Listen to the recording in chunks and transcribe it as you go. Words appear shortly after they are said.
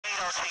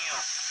more to you.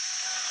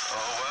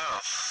 Oh,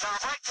 wow. Now,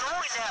 Mike,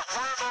 knowing that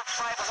one of those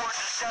 5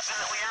 awards is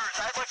definitely yours,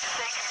 I'd like to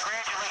say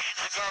congratulations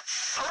again.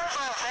 How does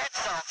all that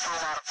sound for a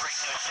lot of great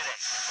news today?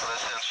 Well,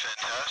 that sounds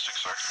fantastic,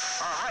 sir.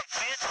 All right,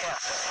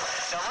 fantastic.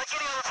 Now, like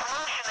any other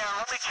promotion, there are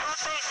only 2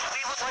 things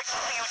we would like to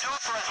see you do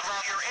for us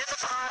while you're in the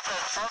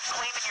process of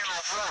claiming your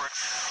award.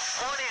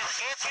 One is,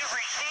 after you've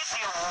received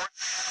the award,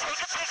 take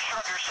a picture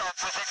of yourself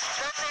with it,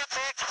 send that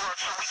back to us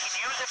so we can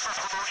use it for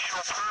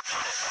promotional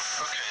purposes.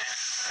 Okay.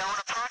 Now, in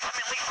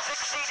approximately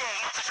 60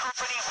 days, the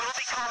company will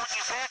be calling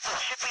you back with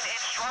shipping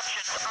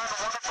instructions on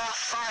one of those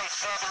 5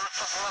 fabulous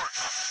awards.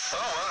 Oh,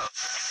 wow.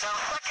 Now,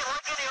 second,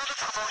 like any other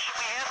promotion,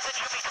 we ask that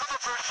you become a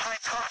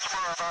first-time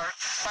customer of ours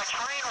by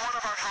trying one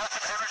of our health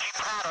and energy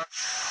products,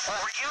 or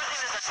we're using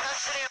as a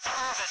tested and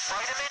proven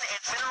vitamin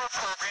and mineral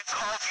program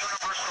called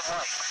Universal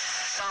Life.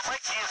 Now,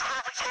 Mike, do you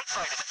currently take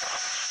vitamins?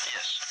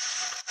 Yes.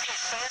 Okay,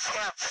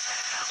 fantastic.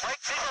 Mike,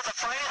 these are the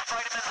finest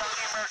vitamins on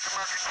the American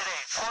market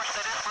today. Of course,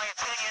 that is my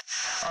opinion.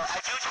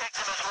 I do take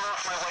them as well as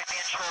my wife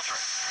and children.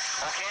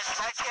 Okay, and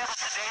my tablets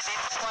today, they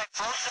supply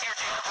most of your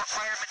daily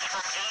requirements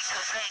from A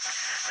to Zinc.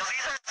 Now,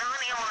 these are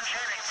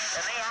non-allergenic,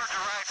 and they are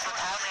derived from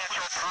all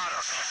natural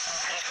products.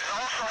 It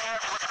also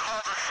has what's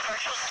called a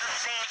special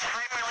sustained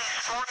free-release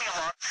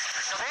formula.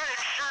 Now, that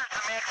ensures the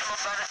maximum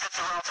benefit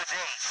throughout the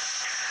day.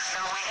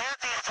 Now, we have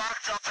these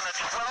boxed up in a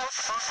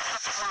 12-month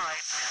supply.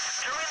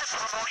 During the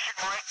promotion,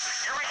 Mike,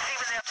 you're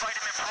receiving that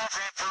vitamin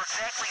program for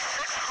exactly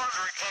 $698.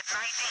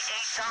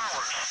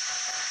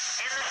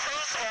 In the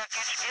same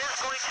package is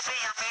going to be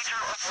your major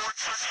award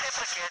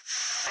certificate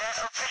that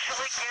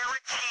officially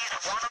guarantees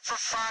one of the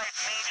 5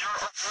 major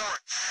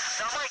awards.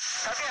 Now, Mike,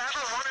 have you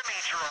ever won a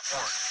major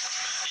award?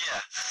 Yeah.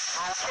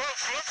 Okay,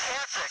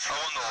 fantastic. I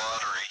won the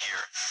lottery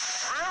here.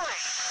 Really?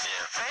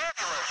 Yeah.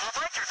 Fabulous. Well,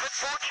 Mike, your good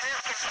fortune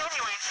is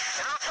continuing,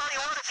 and I'll tell you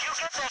what, if you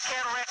get that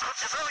Cadillac Coupe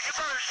de Ville, you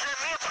better send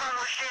me a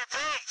bottle of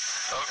champagne.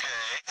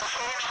 Okay.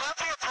 Okay, it won't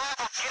be a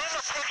problem getting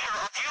a picture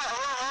of you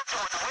or a loved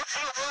one with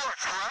the award,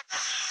 correct?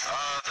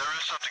 There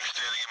is something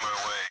standing in my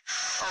way.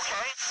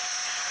 Okay.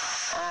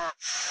 What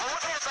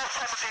would be the best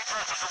time of day for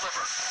us to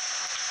deliver?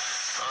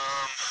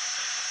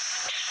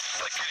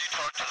 Like, could you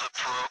talk to the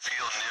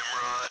parochial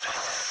Nimrod?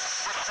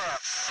 What's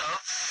that? Huh?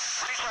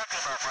 What are you talking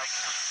about, Mike?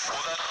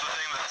 Well, that's the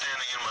thing that's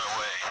standing in my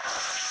way.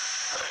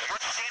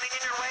 What's standing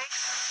in your way?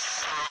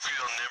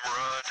 Parochial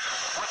Nimrod.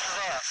 What's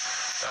that?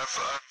 I'm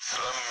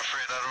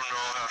afraid I don't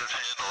know how to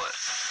handle it.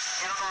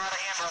 You don't know how to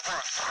handle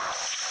what?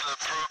 The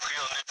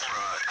parochial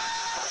Nimrod.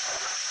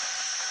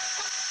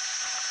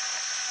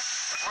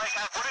 Mike,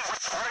 what are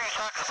you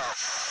talking about?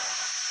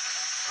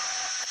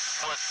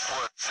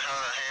 How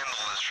to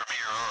handle this from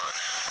here on.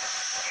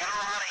 You don't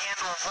know how to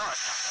handle what?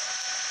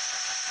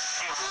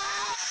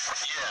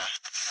 Yeah.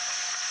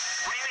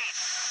 What do you mean?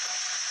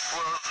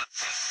 Well, the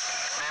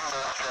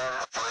nimble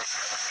status plate.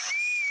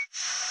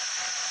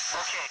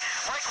 Okay,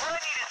 Mike, what I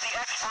need is the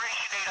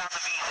expiration date on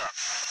the visa.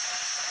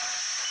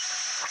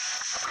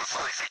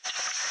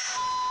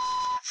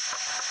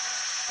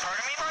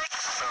 Pardon me, Mike?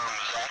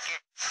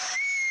 Zacket.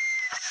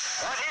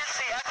 What is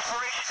the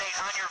expiration date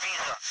on your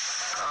visa?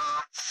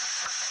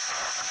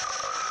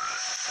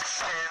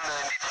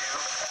 1092.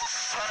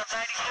 10 of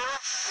 92?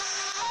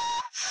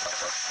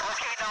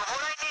 Okay, now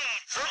what I need,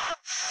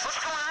 what's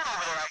going on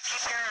over there? I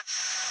keep hearing,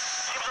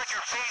 seems like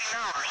you're fading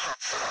out or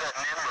something. Is that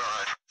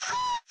Nimrod?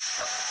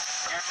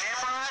 Your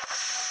Nimrod?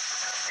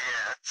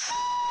 Yeah.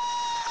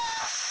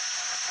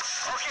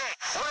 Okay,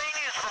 what I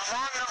need is the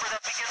long number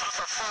that begins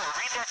with a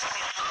 4. Read that to me.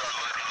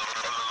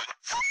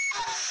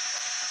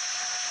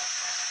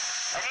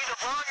 I need a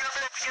long number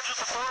that begins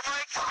with a 4,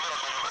 Mike.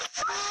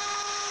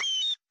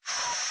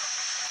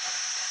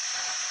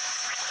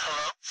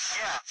 Hello?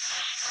 Yeah.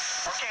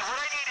 Okay, what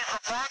I need is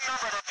a long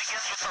number that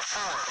begins with a 4.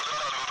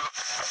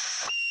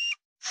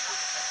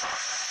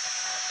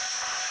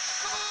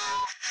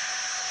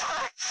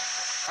 Mike,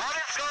 what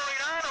is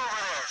going on over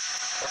there?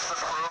 It's the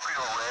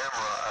parochial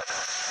ramrod.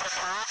 The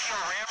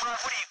parochial ramrod?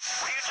 What are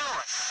you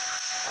doing?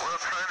 Well, I'm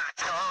trying to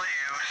tell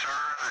you,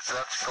 sir, that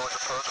that's going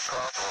to pose a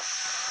problem.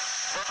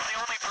 That's the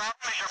only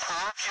problem is your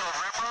parochial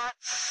ramrod?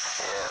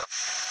 Yeah.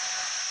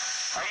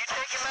 Are you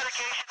taking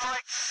medication,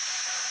 Mike?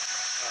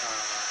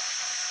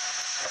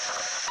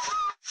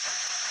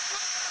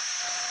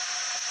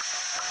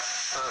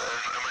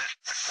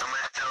 Am I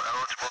still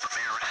eligible to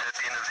be a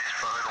recipient of these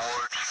fine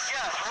awards?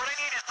 Yes, what I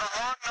need is the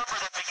long number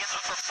that begins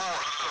with a 4.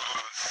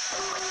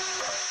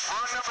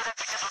 Long number that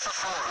begins with a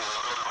 4.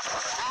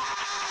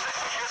 That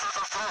begins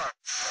with a 4.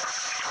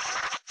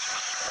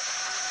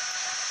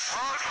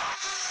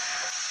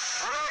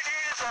 What I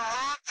need is a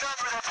long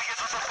number that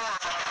begins with a 4.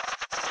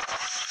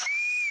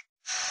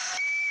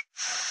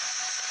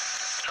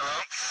 Hello?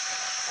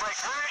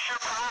 Mike, where is your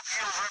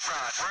parochial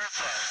ramrod? Where is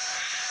that?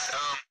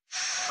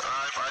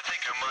 I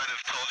think I might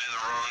have told you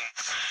the wrong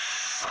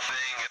thing. I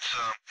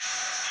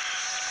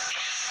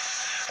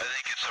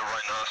think it's a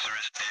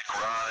rhinoceros dick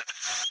rod.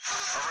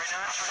 A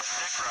rhinoceros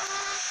dick rod.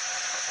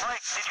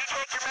 Mike, did you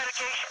take your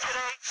medication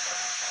today?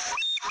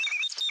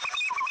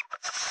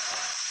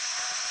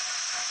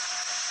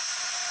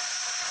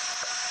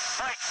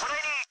 Mike, what I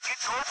need,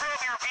 go grab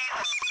your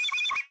visa.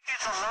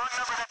 It's a long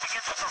number that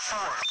begins with a 4.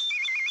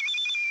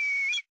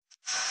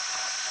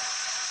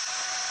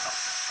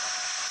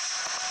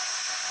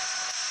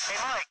 Hey,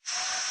 Mike.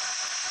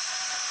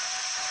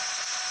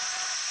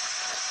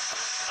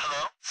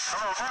 Hello?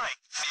 Hello, Mike.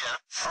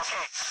 Yeah.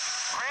 Okay.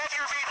 Grab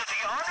your visa. Do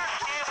you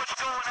understand what's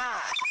going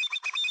on?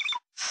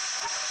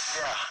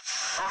 Yeah.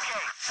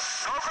 Okay.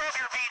 Go grab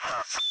your visa.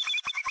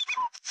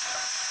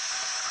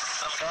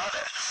 I've got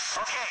it.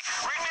 Okay.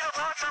 Read me the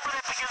long number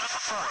that begins with a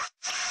 4.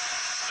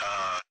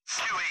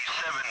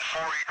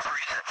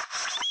 287-4836.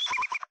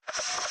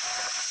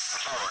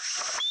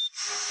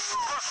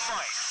 4. Look,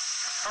 Mike.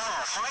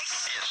 Hello, Mike?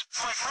 Yes.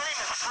 Mike, my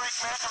name is Frank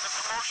Mack. I'm the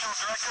promotional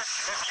director.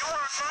 If you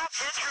are not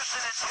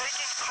interested in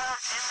taking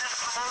part in this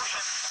promotion,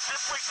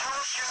 simply tell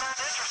us you're not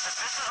interested.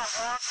 This is a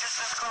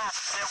long-distance call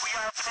that we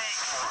are paying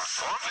for.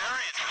 Oh, I'm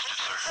very interested,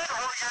 sir.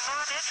 Or you're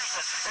not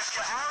interested. If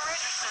you are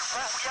interested,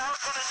 what we are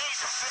going to need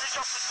to finish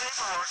up the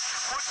paperwork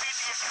would be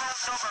the account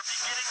number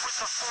beginning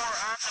with the 4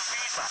 on the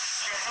visa.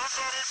 Do you have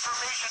that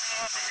information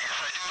handy?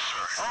 Yes, I do,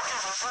 sir. Okay,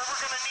 well, what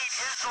we're going to need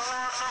is the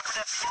long number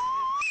that...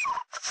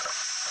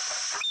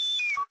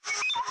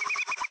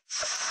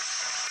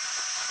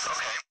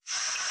 Okay.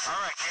 All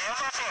right, do you have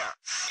that there?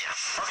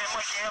 Yeah. Okay,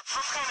 Mike, you have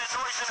some kind of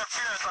noise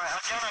interference.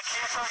 Again, I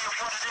can't tell you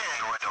what it is.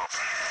 No, I don't. You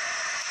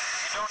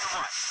don't know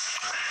what?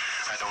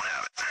 I don't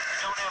have it. You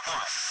don't have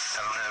what? I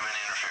don't have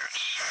any interference.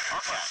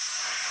 Okay.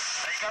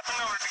 Now, you got the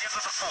number that begins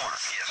with a 4.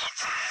 Yes.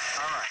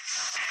 All right.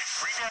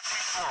 Read that to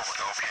me forward.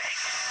 Okay.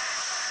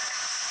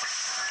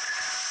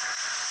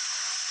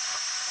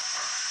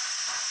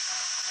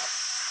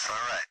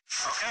 All right.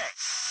 Okay.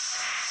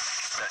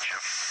 Betcha.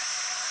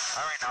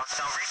 All right, now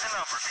read the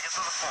number. Begins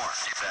with a 4.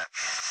 You bet.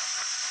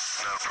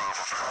 Not a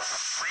problem.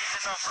 Read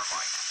the number,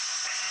 Mike.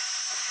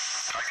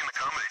 I can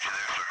accommodate you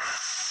there, sir.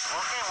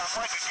 Okay, well,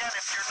 Mike, again,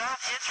 if you're not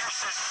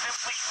interested,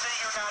 simply say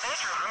you're not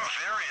interested. I'm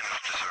very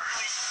interested, sir.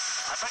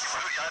 I bet you...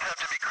 I'd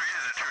have to be greedy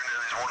to turn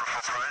down these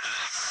wonderful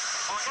prizes.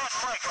 Well, again,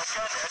 Mike, we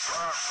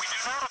do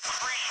not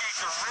appreciate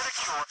the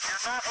ridicule. If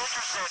you're not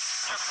interested,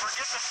 just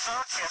forget the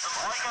sarcasm.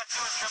 All you got to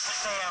do is simply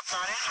say, I'm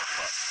not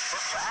interested.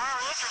 If you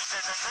are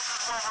interested, then this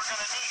is what we're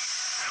going to need.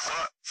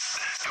 What?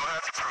 Do I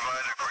have to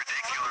provide a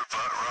gradicular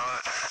butt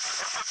rod?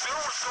 If the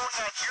bill was going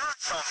on your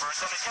number,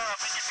 then again, I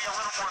think you'd be a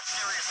little more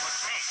serious with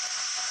me.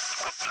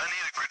 I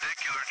need a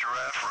gradicular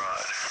giraffe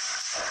rod.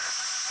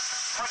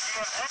 But do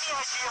you have any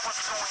idea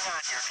what's going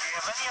on here? Do you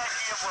have any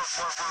idea what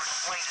we're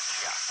explaining to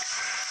you?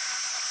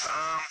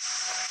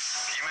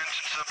 You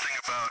mentioned something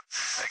about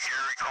a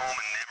Gary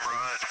Coleman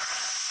Nimrod.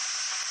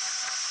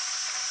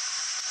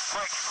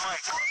 Mike,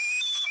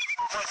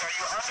 are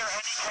you under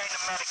any kind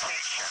of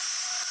medication?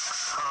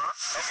 Huh?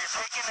 Have you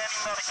taken any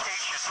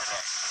medication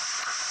today?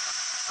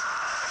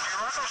 If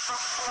you're under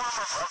some form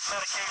of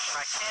medication,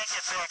 I can't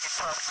get back in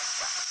touch with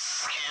you.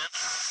 Can't?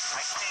 I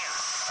can't.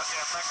 Okay,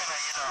 I'm not gonna,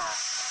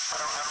 I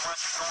don't want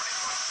you going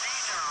into a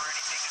seizure or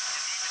anything if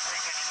you need to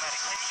take any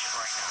medication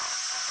right now.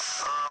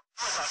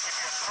 I'll give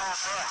you a call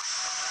back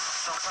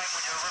sometime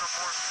when you're a little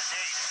more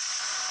sedated.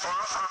 Oh,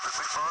 I'm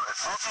perfectly fine.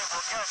 Okay,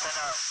 well, good. Then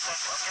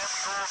again, we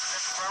go over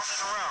this round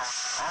and around.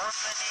 All I'm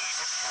gonna need,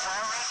 if you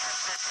are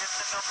interested, is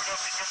the number that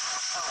begins with a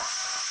 4.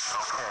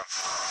 Okay.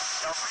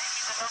 Now, read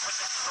me the number.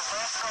 This is the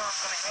last time I'm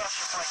gonna ask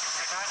you, Mike. If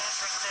you're not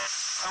interested,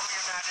 tell me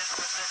you're not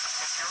interested.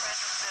 If you're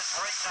interested,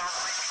 right now,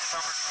 read me the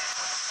number beginning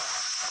with a 4.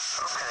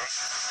 Okay.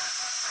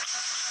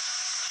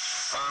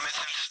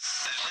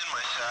 It's in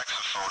my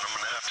saxophone. I'm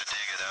gonna have to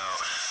dig it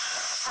out.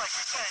 Right,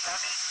 you can. I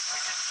mean,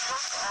 you can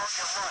joke all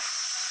you like.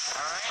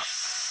 All right?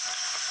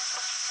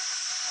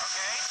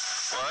 Okay?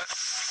 What?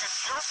 You can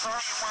joke all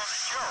you want to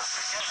joke.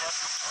 Again, that's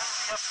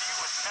completely up to you.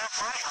 It's not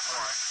my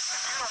award.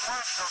 If you don't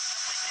want it, they'll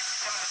simply give it to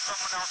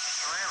someone else in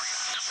your area.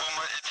 Well,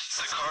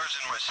 the card's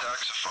in my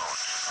saxophone.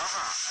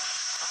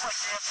 Like,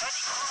 do you have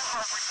any clue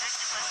how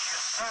ridiculous you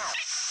sound?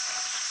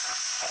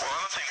 Well,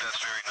 I don't think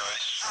that's very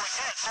nice. Well,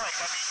 again, Mike,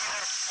 I mean,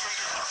 you're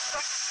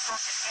expected to go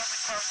and have the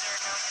card there,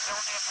 now you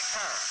don't have the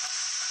card.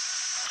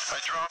 I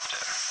dropped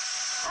it.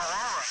 Oh,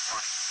 all right,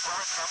 Mike. Well,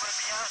 listen, I'm going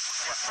to be honest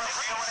with you. If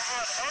you don't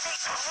have any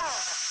clue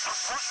to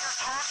what you're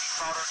talking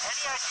about or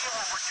any idea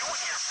what we're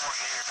doing here for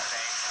you here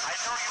today, I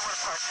know you would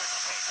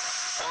participate.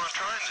 Well, I'm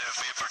trying to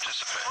be a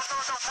participant. Well,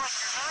 no, Mike,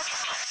 you're not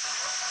interested.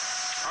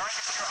 All right,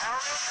 if you're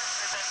out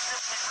interested, then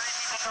simply read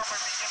me the number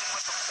beginning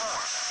with the 4.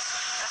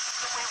 This is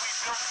the way we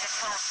built the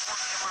account for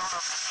the amount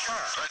of the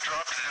chart. I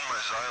dropped it in my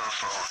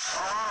xylophone.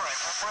 Oh, all right.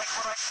 Well, Mike,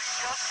 what I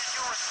suggest you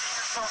do is see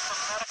yourself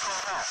some medical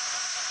help.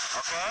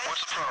 Okay?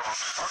 What's the problem?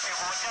 Okay,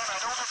 well, again, I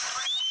don't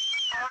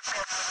appreciate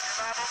sarcasm. If you're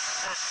not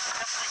interested,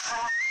 simply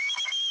call.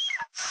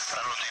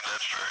 I don't think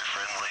that's very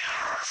friendly.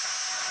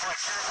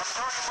 Mike, I'm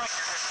telling you, Mike,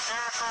 you're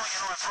hysterical.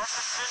 I'd love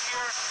to sit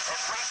here and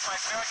waste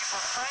my valuable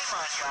time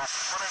on you,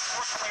 but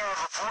unfortunately I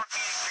have a board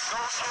meeting to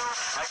go to.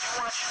 I do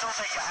want you to know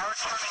that you are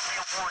turning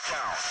the award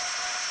down.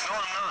 No,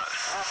 I'm not.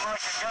 Well,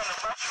 Mike, again,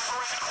 unless you're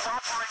going to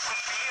cooperate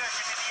with me and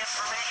give me the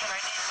information I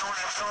need in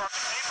order to fill out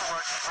the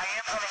paperwork, I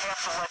am going to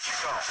have to let you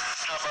go.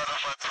 How about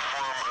if I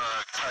perform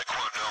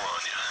Taekwondo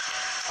on you?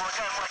 Well,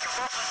 again, like, if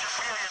this is your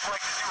feel, you'd like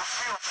to do a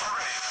field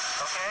trip,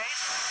 okay?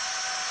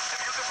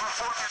 If you can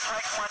perform your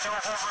taekwondo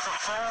over the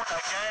phone,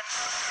 again,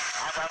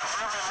 I'd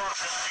really love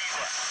to see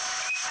that.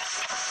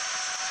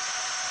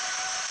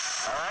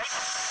 All right?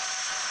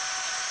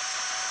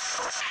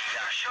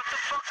 Yeah, shut the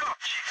fuck up,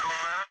 Chico,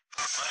 man.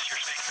 Unless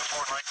you're speaking a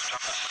foreign language,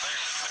 I'm not familiar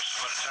with it, which is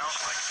what it sounds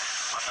like.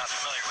 I'm not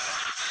familiar with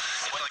it.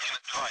 It's like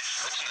a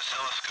device. It's an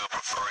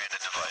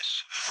oscilloscope-oriented device.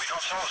 We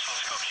don't sell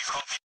oscilloscopes. You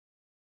call me.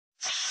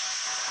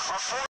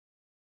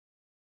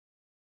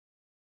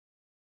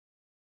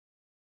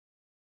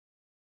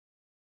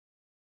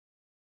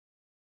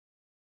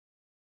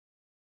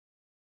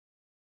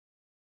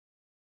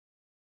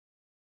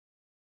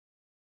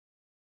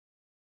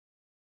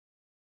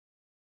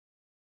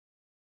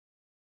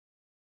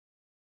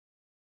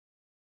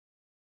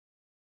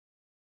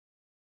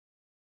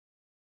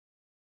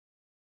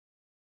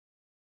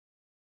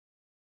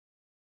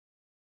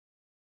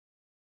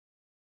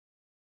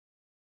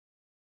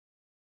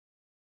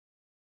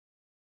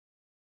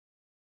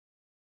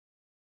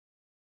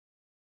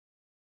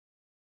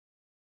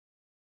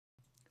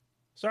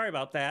 Sorry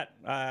about that.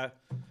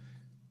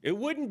 It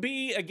wouldn't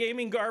be a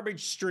gaming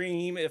garbage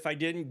stream if I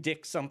didn't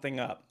dick something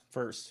up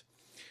first.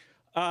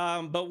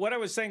 But what I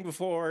was saying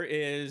before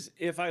is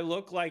if I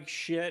look like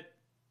shit,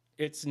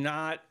 it's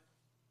not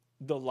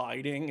the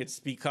lighting. It's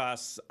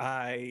because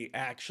I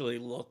actually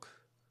look,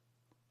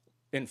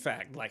 in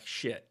fact, like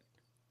shit.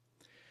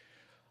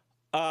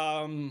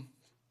 And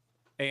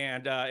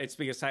it's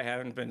because I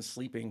haven't been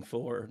sleeping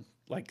for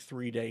like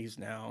 3 days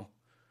now.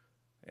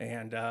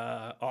 And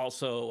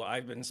also,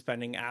 I've been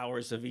spending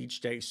hours of each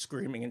day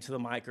screaming into the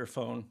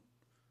microphone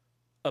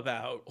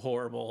about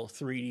horrible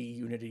 3D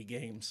Unity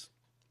games.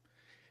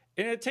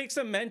 And it takes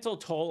a mental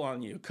toll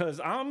on you, because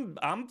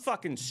I'm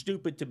fucking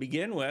stupid to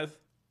begin with.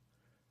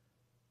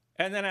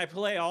 And then I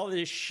play all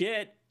this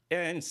shit,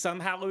 and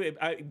somehow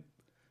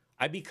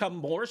I become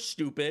more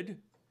stupid.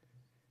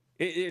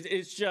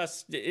 It's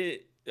just,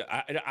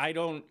 I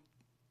don't...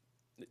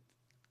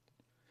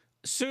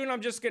 Soon I'm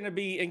just going to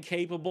be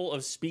incapable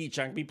of speech.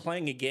 I'm going to be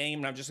playing a game,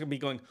 and I'm just going to be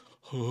going,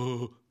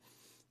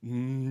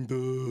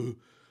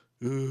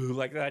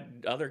 like that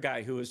other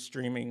guy who was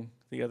streaming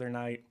the other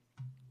night.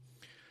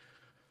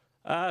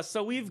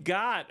 So we've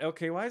got...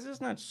 Okay, why is this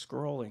not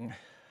scrolling?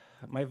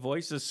 My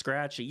voice is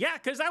scratchy. Yeah,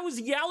 because I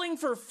was yelling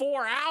for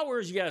 4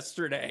 hours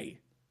yesterday.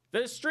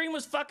 The stream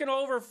was fucking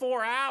over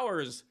 4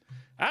 hours.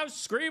 I was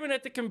screaming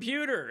at the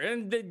computer.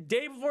 And the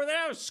day before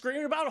that, I was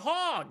screaming about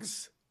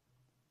hogs.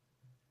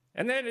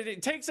 And then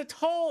it takes a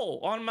toll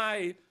on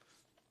my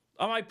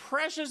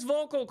precious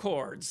vocal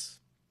cords.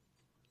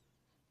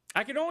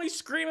 I can only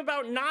scream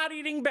about not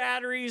eating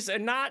batteries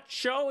and not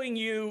showing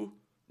you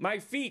my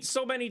feet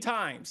so many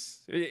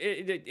times.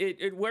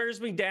 It wears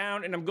me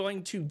down, and I'm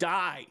going to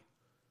die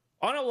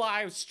on a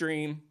live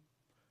stream.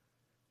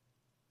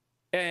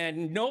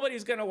 And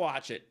nobody's going to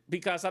watch it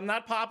because I'm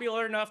not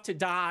popular enough to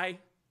die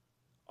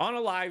on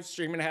a live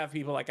stream and have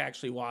people like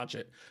actually watch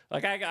it.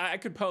 Like I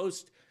could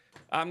post...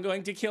 I'm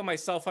going to kill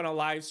myself on a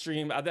live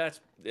stream. I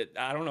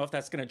don't know if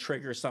that's going to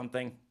trigger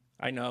something.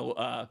 I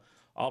know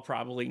I'll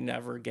probably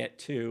never get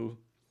to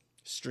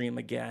stream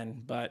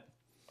again, but...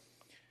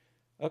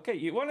 Okay,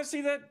 you want to see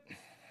that?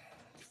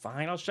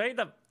 Fine, I'll show you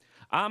the...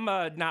 I'm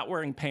not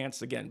wearing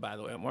pants again, by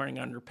the way. I'm wearing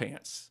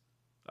underpants.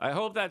 I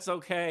hope that's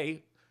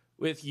okay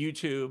with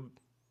YouTube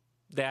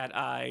that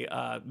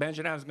I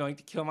mentioned I was going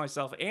to kill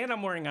myself, and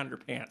I'm wearing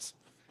underpants.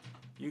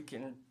 You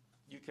can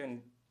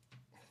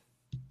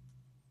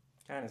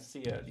kind of see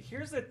it.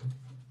 Here's a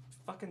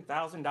fucking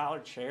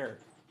 $1,000 chair.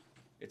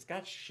 It's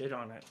got shit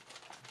on it.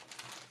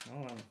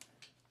 Hold on.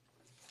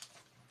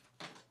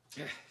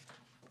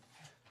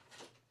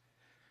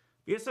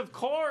 Yes, of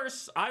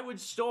course, I would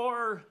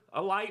store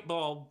a light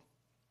bulb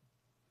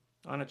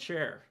on a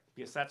chair.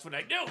 Because that's what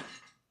I do.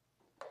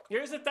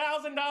 Here's a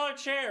 $1,000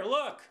 chair.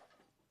 Look.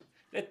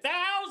 The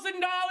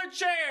 $1,000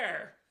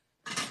 chair.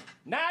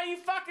 Now you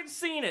fucking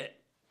seen it.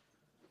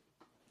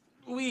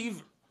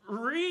 We've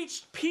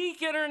reached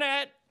peak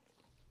internet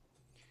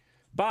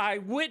by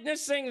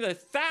witnessing the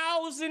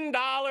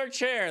 $1,000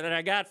 chair that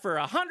I got for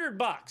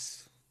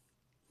 $100.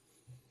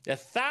 The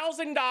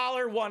 $1,000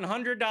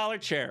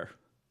 $100 chair.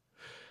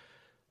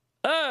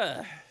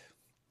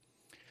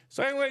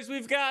 So anyways,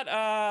 we've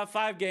got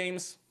 5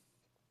 games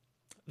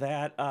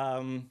that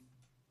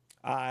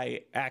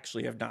I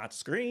actually have not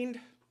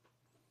screened,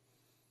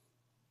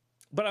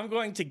 but I'm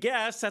going to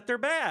guess that they're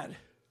bad.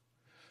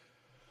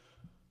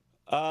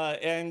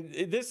 And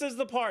this is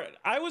the part.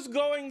 I was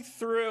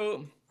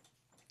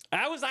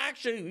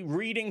actually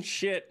reading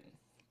shit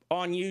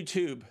on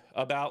YouTube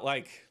about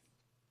like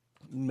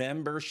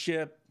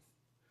membership.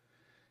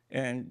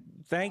 And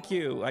thank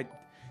you.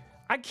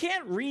 I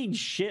can't read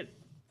shit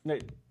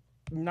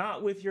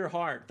not with your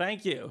heart.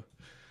 Thank you.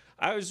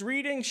 I was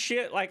reading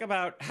shit like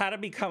about how to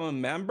become a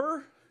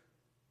member.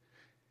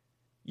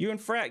 You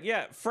and Frag.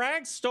 Yeah,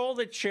 Frag stole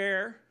the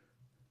chair.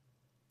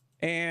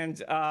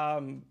 And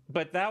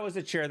but that was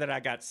a chair that I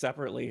got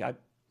separately.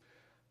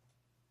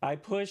 I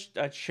pushed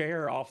a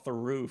chair off the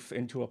roof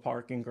into a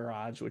parking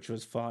garage, which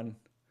was fun.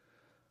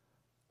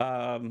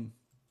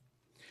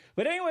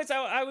 But anyways,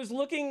 I was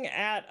looking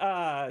at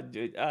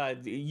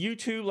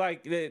YouTube,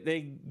 like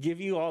they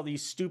give you all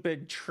these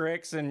stupid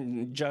tricks,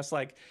 and just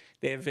like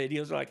they have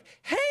videos like,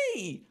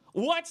 hey,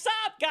 what's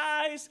up,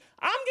 guys?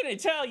 I'm going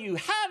to tell you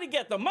how to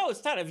get the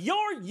most out of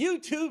your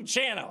YouTube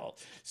channel.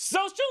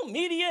 Social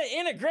media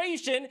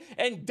integration,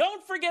 and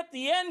don't forget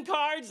the end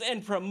cards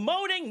and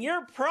promoting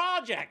your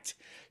project,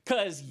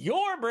 because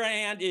your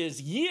brand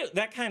is you.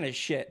 That kind of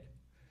shit.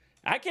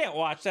 I can't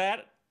watch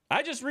that.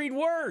 I just read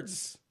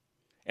words.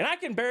 And I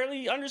can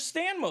barely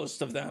understand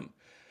most of them.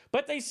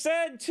 But they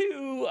said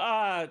to,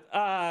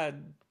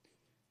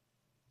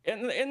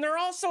 and they're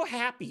also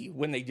happy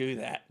when they do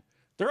that.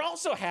 They're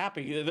also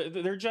happy.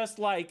 They're just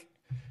like,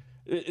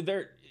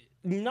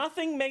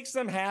 nothing makes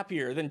them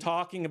happier than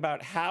talking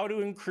about how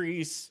to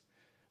increase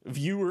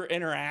viewer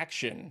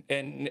interaction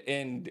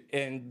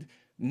and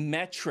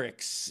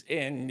metrics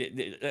and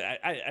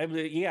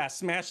yeah,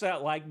 smash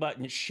that like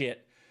button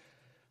shit.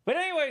 But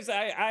anyways,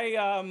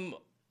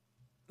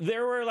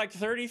 there were like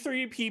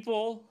 33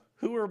 people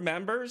who were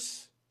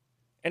members,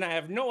 and I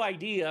have no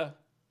idea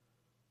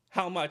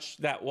how much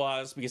that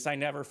was because I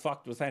never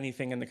fucked with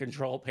anything in the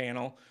control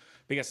panel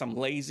because I'm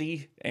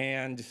lazy,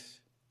 and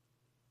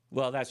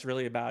well, that's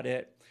really about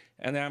it.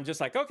 And then I'm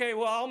just like, okay,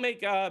 well, I'll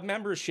make a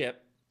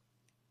membership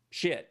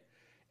shit.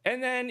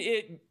 And then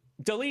it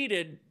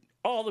deleted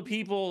all the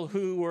people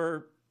who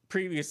were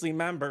previously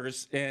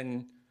members,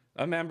 and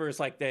a member is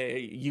like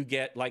you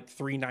get like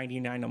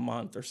 $3.99 a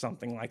month or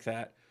something like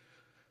that.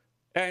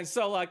 And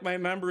so, like, my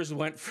members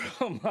went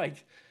from,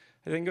 like,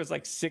 I think it was,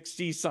 like,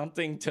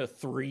 60-something to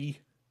 3.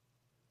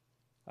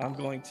 I'm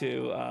going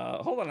to,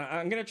 hold on.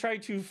 I'm going to try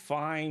to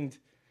find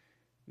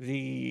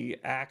the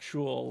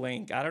actual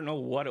link. I don't know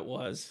what it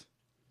was.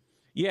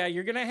 Yeah,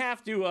 you're going to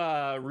have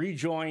to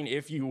rejoin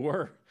if you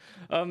were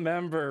a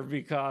member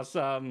because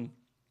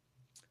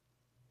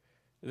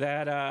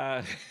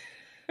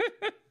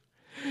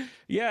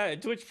yeah,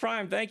 Twitch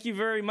Prime, thank you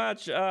very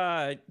much.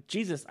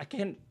 Jesus, I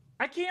can't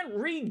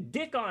read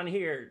dick on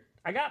here.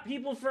 I got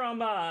people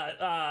from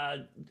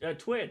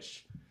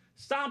Twitch.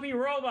 Stompy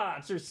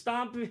Robots or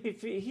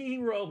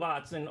Stompy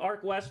Robots and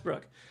Ark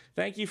Westbrook.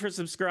 Thank you for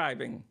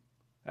subscribing.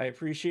 I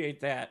appreciate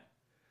that.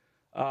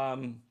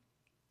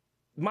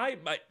 My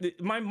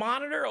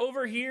monitor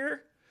over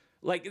here,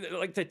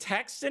 like the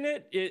text in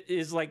it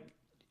is like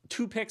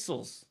 2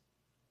 pixels.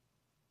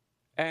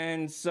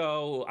 And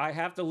so I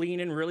have to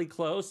lean in really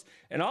close.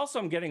 And also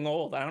I'm getting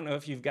old. I don't know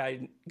if you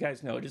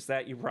guys noticed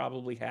that. You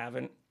probably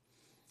haven't.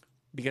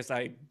 Because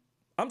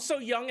I'm so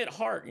young at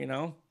heart, you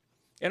know?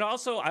 And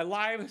also I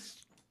live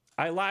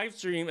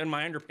stream in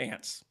my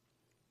underpants.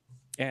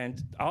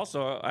 And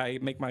also I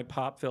make my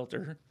pop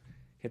filter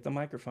hit the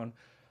microphone.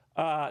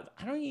 I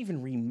don't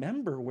even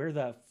remember where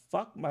the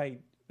fuck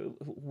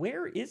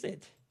where is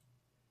it?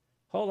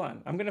 Hold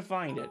on. I'm going to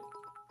find it.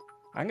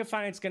 I'm going to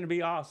find it's going to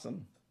be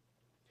awesome.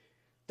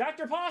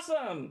 Dr.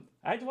 Possum,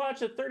 I'd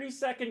watch a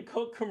 30-second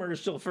Coke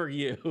commercial for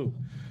you,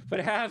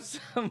 but have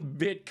some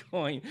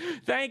Bitcoin.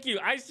 Thank you.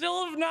 I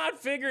still have not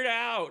figured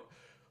out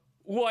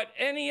what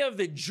any of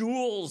the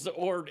jewels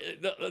or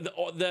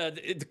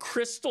the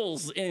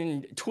crystals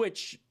in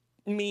Twitch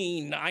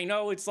mean. I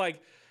know it's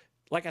like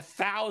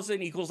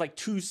 1,000 equals like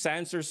 2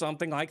 cents or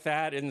something like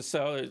that. And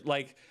so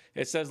like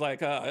it says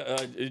like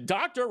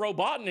Dr.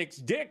 Robotnik's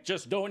dick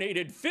just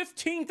donated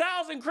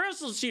 15,000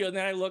 crystals to you. And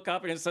then I look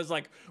up and it says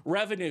like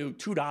revenue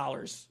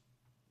 $2.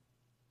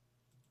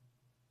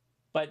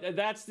 But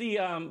that's the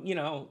you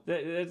know,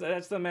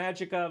 that's the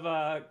magic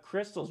of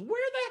crystals. Where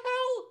the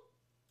hell?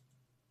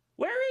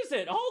 Where is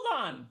it? Hold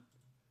on.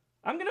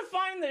 I'm gonna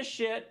find this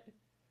shit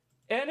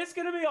and it's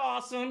gonna be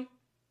awesome.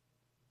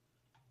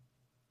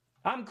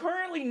 I'm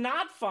currently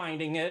not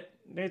finding it.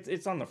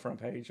 It's on the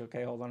front page.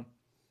 Okay, hold on.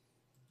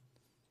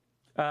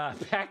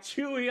 Back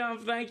to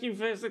thank you,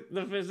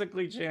 the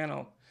Physically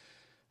channel.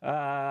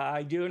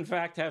 I do, in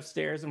fact, have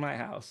stairs in my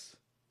house,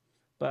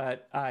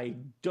 but I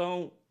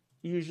don't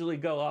usually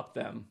go up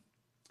them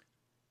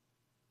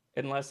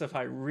unless if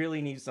I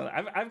really need something.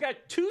 I've got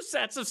 2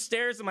 sets of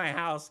stairs in my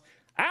house.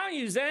 I don't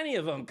use any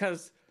of them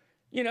because,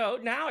 you know,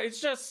 now it's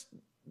just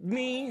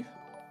me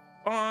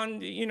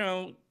on, you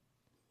know,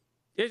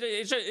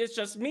 it's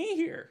just me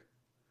here.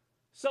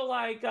 So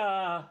like,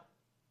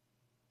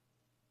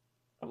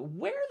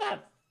 where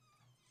that?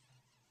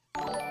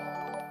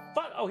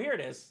 Fuck! Oh, here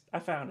it is. I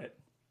found it.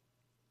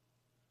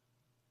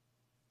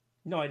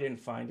 No, I didn't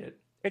find it.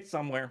 It's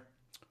somewhere.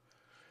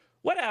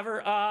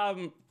 Whatever.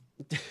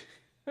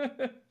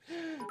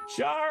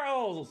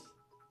 Charles,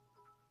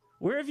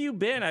 where have you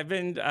been? I've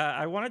been.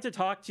 I wanted to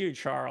talk to you,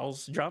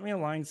 Charles. Drop me a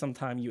line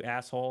sometime, you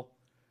asshole.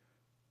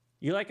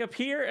 You like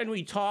appear and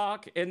we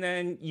talk, and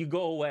then you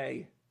go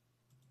away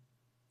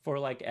for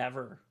like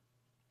ever.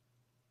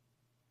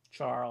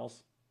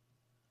 Charles.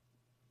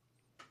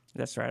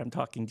 That's right, I'm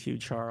talking to you,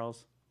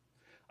 Charles.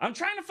 I'm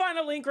trying to find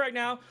a link right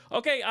now.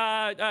 Okay,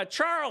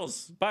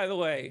 Charles, by the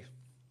way.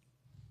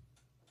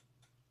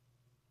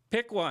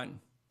 Pick one.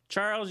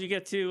 Charles, you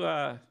get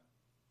to,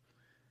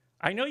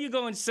 I know you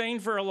go insane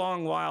for a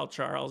long while,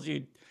 Charles.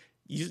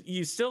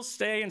 You still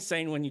stay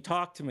insane when you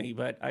talk to me,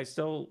 but I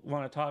still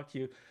want to talk to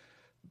you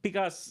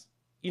because,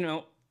 you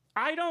know,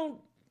 I don't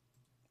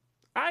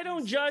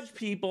judge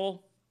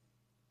people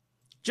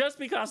just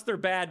because they're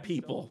bad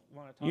people.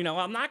 You know,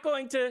 I'm not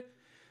going to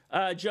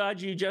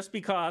judge you just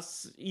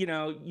because, you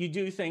know, you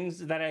do things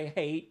that I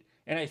hate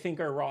and I think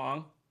are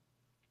wrong.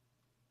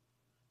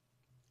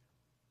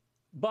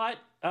 But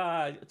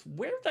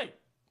where the...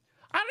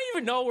 I don't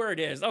even know where it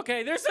is.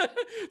 Okay, there's a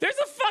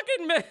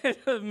fucking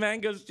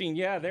mangosteen.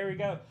 Yeah, there we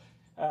go.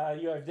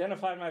 You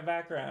identified my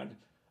background.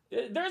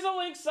 There's a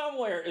link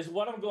somewhere, is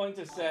what I'm going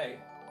to say.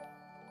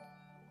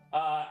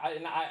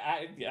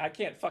 I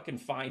can't fucking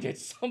find it.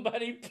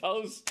 Somebody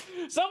post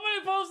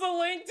a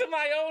link to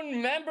my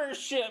own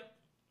membership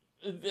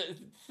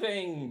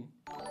thing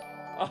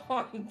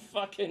on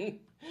fucking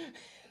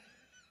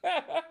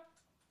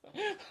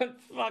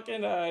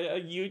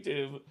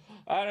YouTube.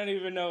 I don't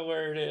even know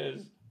where it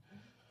is.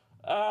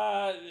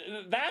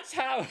 That's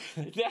how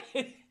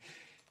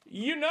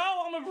you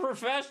know I'm a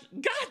professional.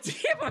 God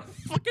damn my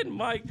fucking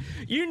mic.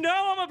 You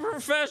know I'm a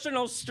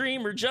professional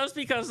streamer just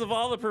because of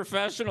all the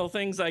professional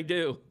things I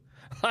do.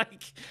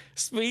 Like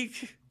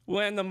speak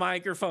when the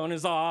microphone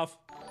is off,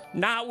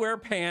 not wear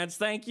pants.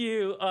 Thank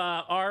you,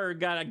 God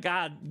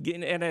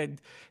and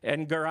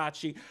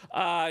Garachi.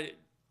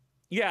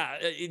 Yeah,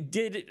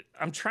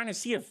 I'm trying to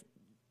see if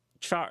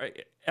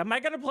am I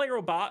gonna play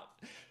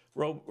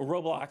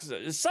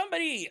Roblox?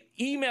 Somebody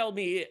emailed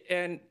me,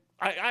 and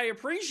I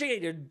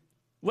appreciated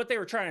what they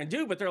were trying to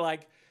do, but they're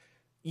like,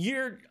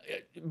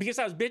 because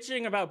I was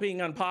bitching about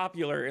being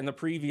unpopular in the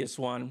previous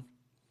one,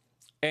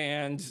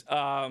 and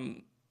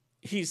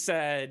he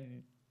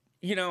said,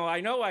 you know, I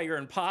know why you're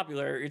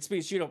unpopular. It's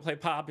because you don't play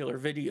popular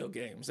video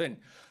games. And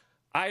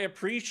I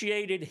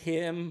appreciated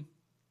him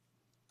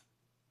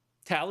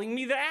telling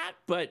me that,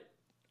 but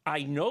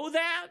I know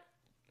that.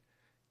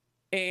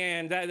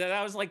 And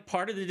that was like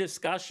part of the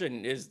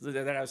discussion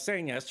that I was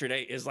saying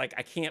yesterday is like,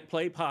 I can't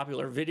play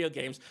popular video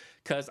games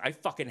because I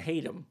fucking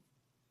hate them.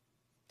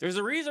 There's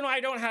a reason why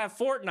I don't have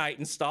Fortnite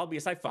installed,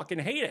 because I fucking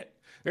hate it.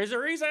 There's a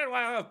reason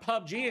why I don't have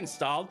PUBG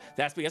installed.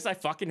 That's because I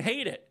fucking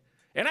hate it.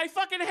 And I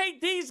fucking hate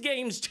these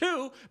games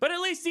too, but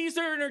at least these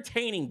are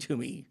entertaining to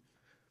me.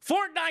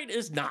 Fortnite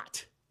is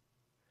not.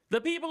 The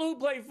people who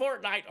play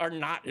Fortnite are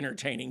not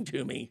entertaining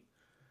to me.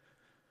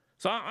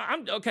 So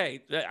I'm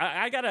okay.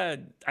 I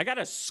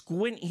gotta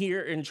squint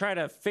here and try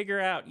to figure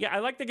out. Yeah, I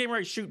like the game where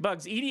I shoot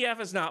bugs. EDF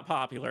is not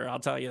popular. I'll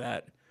tell you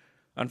that.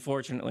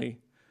 Unfortunately,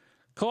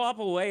 co-op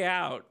a way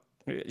out.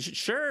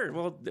 Sure,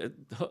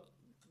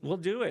 we'll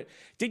do it.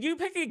 Did you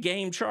pick a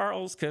game,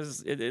 Charles?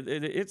 Because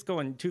it's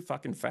going too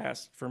fucking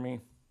fast for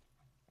me.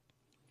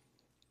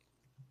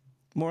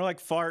 More like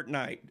Fart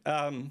Night.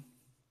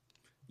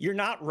 You're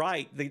not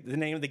right. The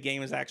name of the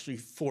game is actually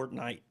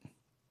Fortnite.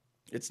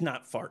 It's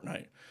not Fart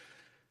Night.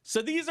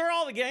 So these are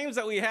all the games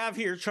that we have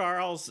here,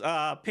 Charles.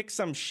 Pick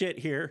some shit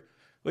here.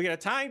 We got a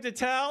Time to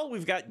Tell.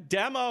 We've got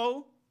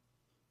Demo,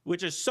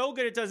 which is so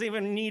good it doesn't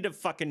even need a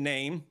fucking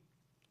name.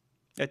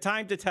 A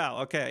Time to Tell.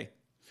 Okay.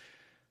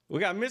 We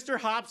got Mr.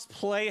 Hop's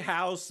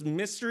Playhouse,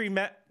 Mystery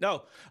Men.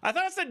 No, I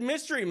thought it said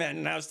Mystery Men,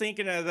 and I was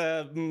thinking of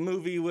the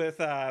movie with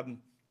Janine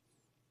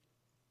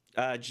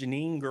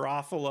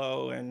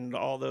Garofalo and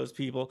all those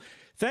people.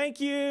 Thank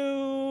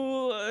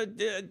you.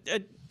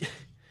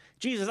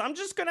 Jesus, I'm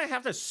just going to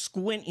have to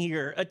squint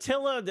here.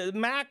 Attila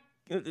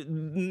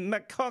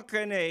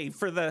McCuckney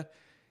for the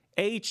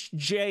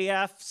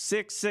HJF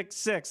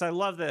 666. I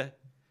love the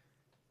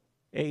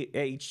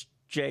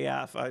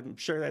HJF. I'm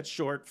sure that's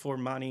short for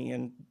money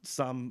in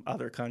some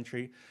other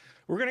country.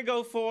 We're going to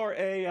go for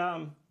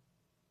a...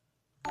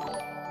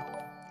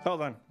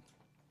 hold on.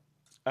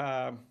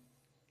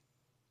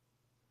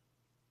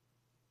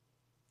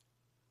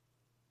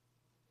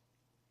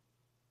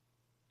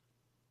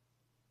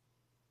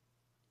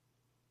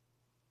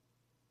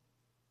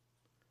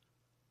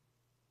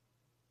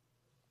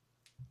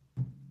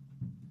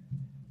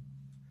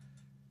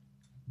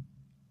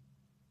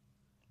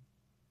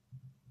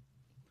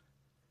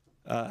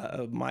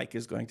 Mike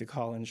is going to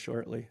call in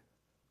shortly.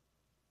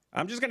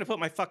 I'm just going to put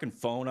my fucking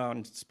phone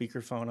on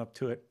speakerphone up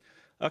to it.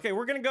 Okay,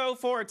 we're going to go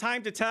for a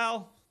Time to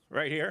Tell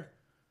right here.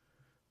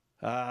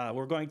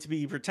 We're going to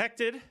be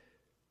protected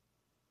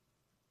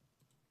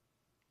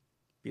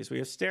because we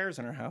have stairs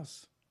in our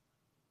house.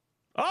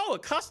 Oh, a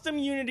custom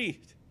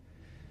Unity.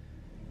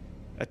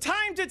 A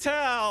Time to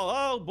Tell.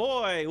 Oh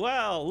boy.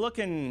 Well,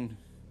 looking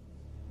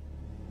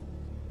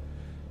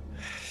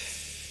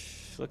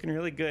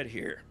really good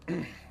here.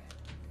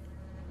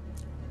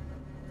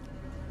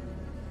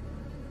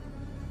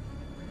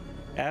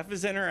 F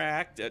is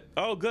interact.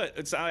 Oh,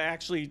 good. I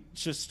actually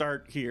just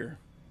start here.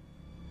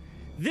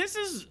 This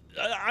is,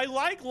 I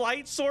like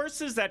light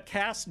sources that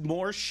cast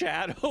more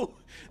shadow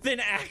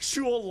than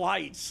actual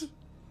lights.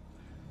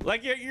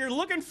 Like you're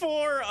looking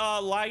for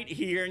light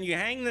here, and you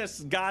hang this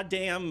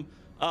goddamn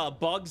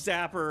bug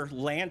zapper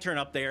lantern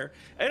up there,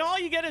 and all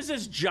you get is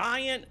this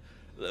giant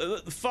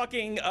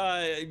fucking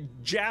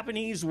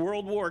Japanese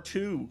World War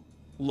II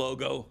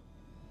logo.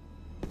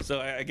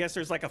 So I guess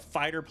there's like a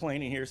fighter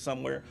plane in here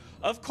somewhere.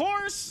 Of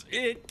course,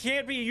 it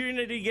can't be a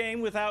Unity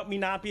game without me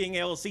not being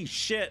able to see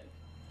shit.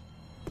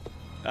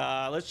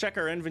 Let's check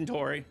our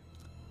inventory.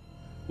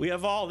 We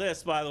have all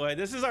this, by the way.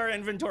 This is our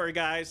inventory,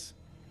 guys.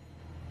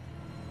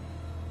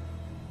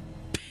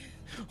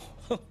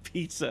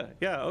 Pizza.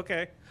 Yeah,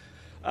 okay.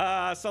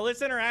 So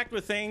let's interact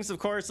with things. Of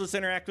course, let's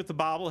interact with the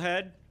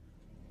bobblehead.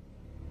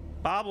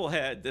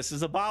 Bobblehead. This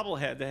is a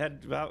bobblehead. The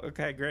head.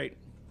 Okay, great.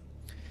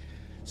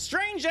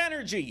 Strange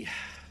Energy.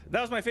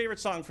 That was my favorite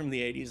song from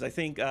the 80s. I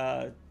think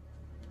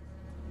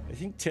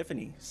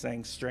Tiffany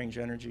sang Strange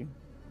Energy.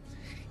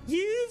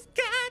 You've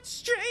got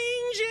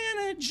strange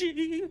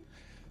energy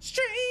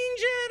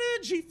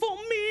for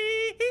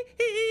me.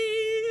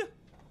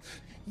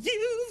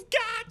 You've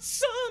got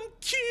some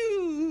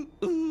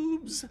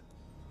cubes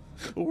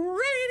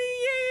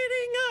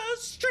radiating a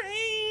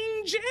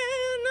strange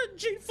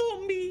energy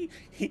for me.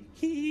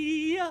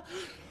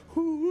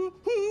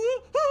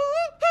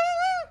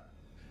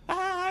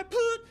 I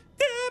put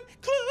them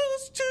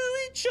close to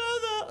each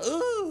other.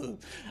 Ooh,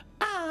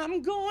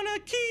 I'm gonna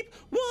keep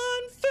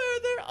one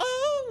further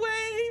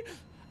away.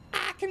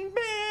 I can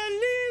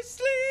barely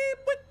sleep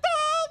with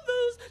all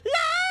those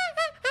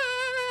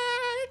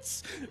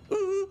lights.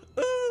 Ooh,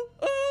 ooh,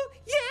 ooh,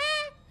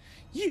 yeah.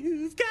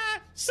 You've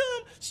got some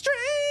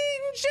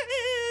strange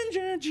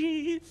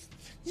energy.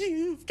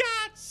 You've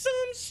got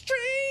some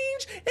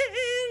strange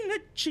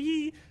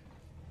energy.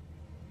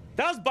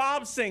 That was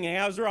Bob singing.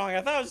 I was wrong.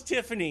 I thought it was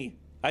Tiffany.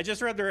 I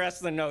just read the rest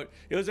of the note.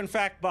 It was in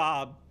fact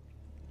Bob.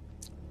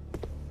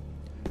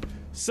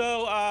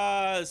 So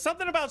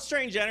something about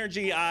strange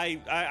energy.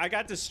 I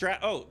got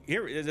distracted. Oh,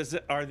 here is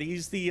it. Are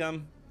these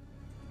the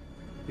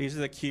these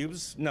are the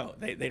cubes? No,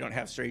 they don't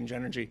have strange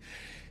energy.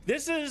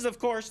 This is of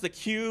course the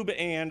cube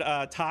and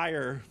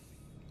tire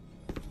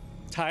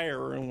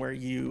room where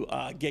you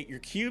get your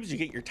cubes, you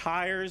get your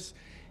tires,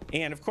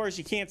 and of course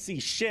you can't see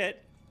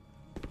shit.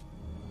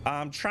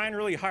 I'm trying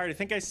really hard. I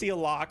think I see a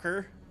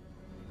locker.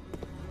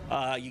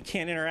 You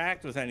can't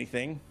interact with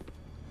anything.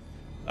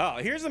 Oh,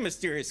 here's a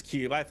mysterious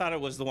cube. I thought it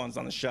was the ones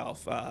on the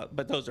shelf,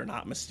 but those are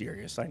not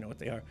mysterious. I know what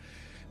they are.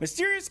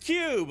 Mysterious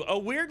cube, a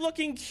weird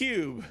looking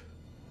cube.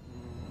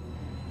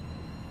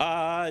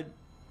 Not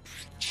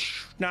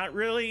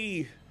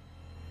really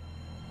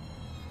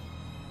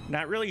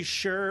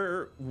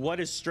sure what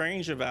is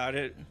strange about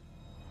it.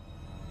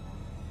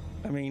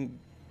 I mean,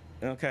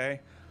 okay.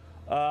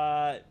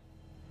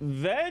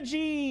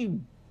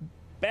 Veggie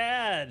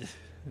bad.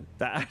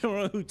 I don't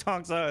know who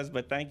talks us,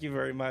 but thank you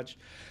very much.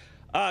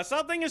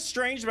 Something is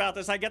strange about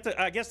this. I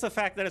guess the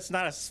fact that it's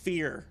not a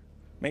sphere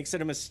makes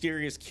it a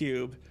mysterious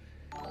cube,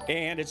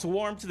 and it's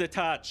warm to the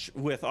touch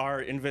with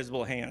our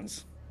invisible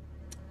hands.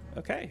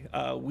 Okay,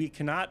 we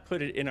cannot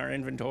put it in our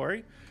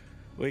inventory.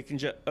 We can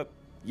just,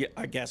 yeah,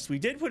 I guess we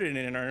did put it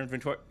in our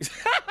inventory.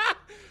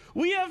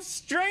 We have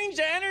strange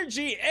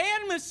energy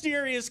and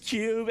mysterious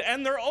cube,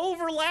 and they're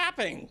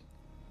overlapping.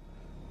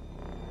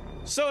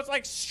 So it's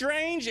like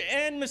strange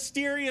and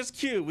mysterious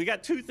cube. We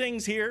got two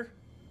things here.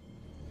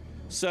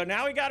 So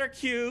now we got our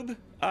cube.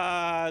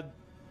 And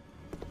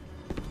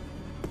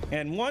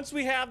once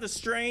we have the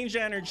strange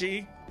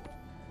energy,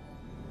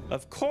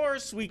 of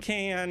course we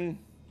can...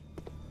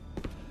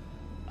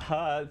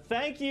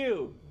 thank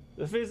you,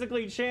 the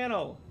Physically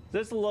channel.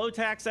 This is a low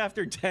tax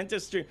after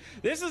dentist stream.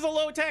 This is a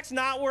low tax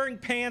not wearing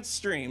pants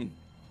stream.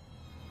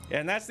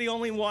 And that's the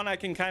only one I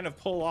can kind of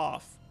pull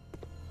off.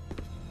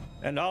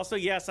 And also,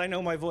 yes, I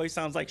know my voice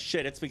sounds like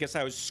shit. It's because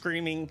I was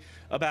screaming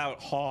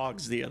about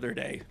hogs the other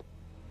day.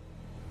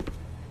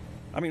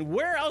 I mean,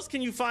 where else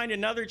can you find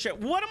another chat?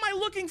 What am I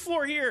looking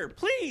for here?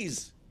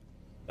 Please.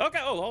 Okay,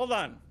 oh, hold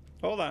on.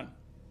 Hold on.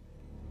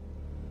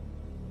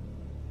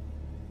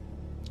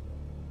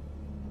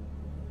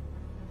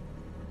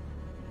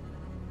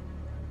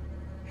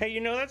 Hey,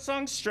 you know that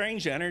song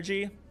Strange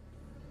Energy?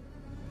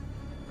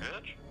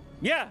 Rich?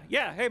 Yeah.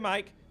 Hey,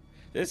 Mike.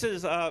 This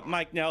is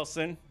Mike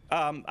Nelson.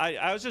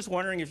 I was just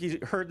wondering if you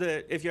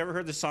ever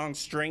heard the song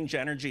Strange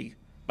Energy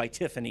by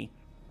Tiffany.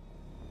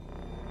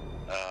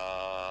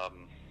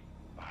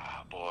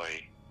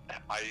 Boy,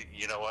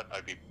 you know what?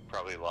 I'd be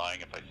probably lying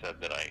if I said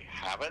that I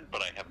haven't,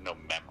 but I have no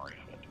memory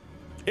of it.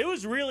 It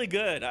was really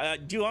good.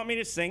 Do you want me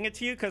to sing it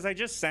to you? Because I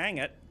just sang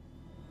it.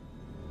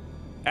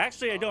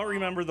 Actually, I don't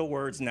remember the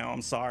words now.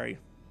 I'm sorry.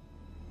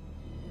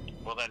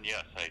 Well, then,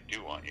 yes, I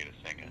do want you to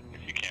sing it.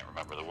 If you can't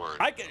remember the words,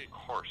 of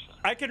course.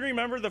 I can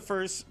remember the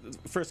first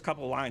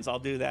couple lines. I'll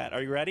do that.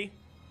 Are you ready?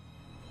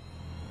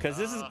 Because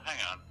this is... Hang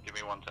on. Give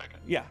me 1 second.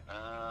 Yeah.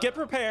 Get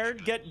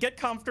prepared. Get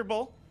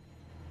comfortable.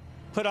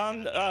 Put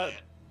on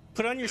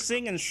your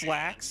singing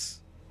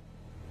slacks.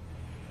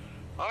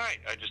 All right.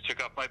 I just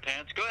took off my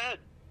pants. Go ahead.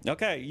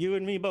 Okay. You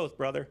and me both,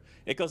 brother.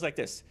 It goes like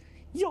this.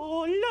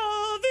 Your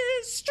love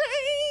is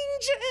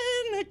strange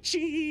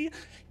energy.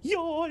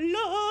 Your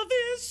love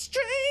is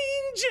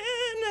strange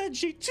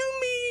energy to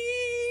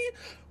me.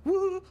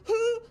 Woo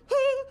hoo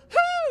hoo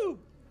hoo.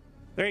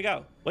 There you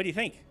go. What do you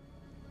think?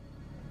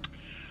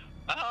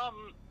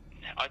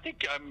 I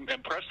think I'm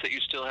impressed that you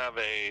still have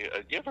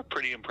you have a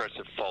pretty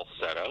impressive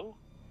falsetto.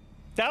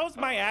 That was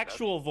my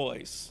actual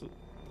voice.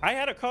 I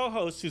had a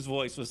co-host whose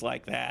voice was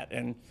like that,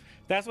 and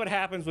that's what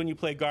happens when you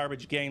play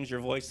garbage games. Your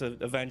voice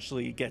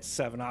eventually gets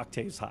 7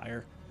 octaves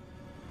higher.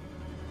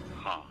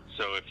 Huh.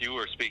 So if you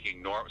were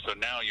speaking so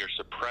now you're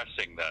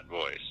suppressing that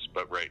voice,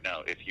 but right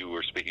now, if you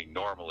were speaking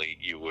normally,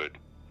 you would.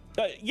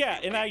 Yeah,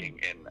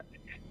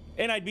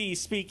 and I'd be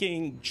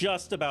speaking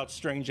just about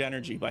 "Strange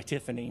Energy" by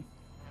Tiffany.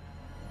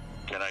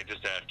 Can I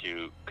just ask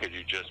you? Could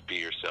you just be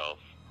yourself?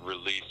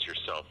 Release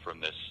yourself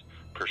from this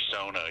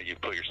persona you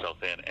put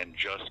yourself in, and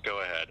just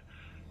go ahead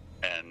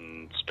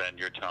and spend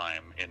your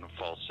time in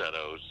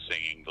falsetto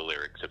singing the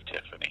lyrics of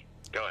Tiffany.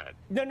 Go ahead.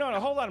 No,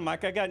 hold on,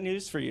 Mike. I got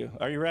news for you.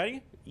 Are you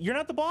ready? You're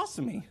not the boss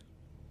of me.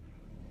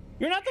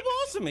 You're not the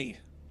boss of me.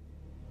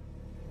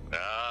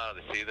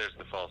 See, there's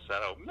the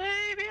falsetto.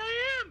 Maybe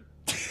I am.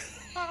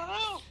 I don't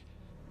know.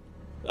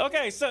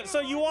 Okay, so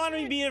you want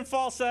me to be in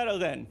falsetto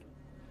then?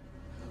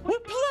 We're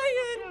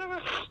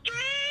playing.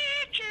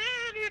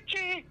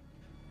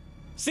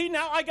 See,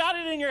 now I got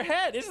it in your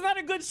head. Isn't that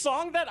a good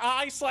song that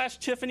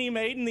I/Tiffany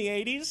made in the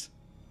 80s?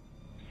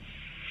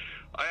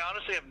 I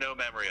honestly have no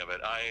memory of it.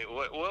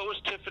 What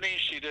was Tiffany?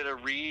 She did a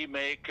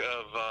remake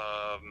of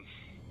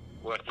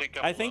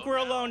I think We're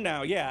Alone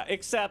Now. Yeah,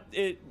 except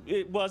it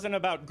wasn't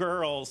about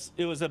girls.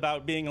 It was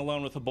about being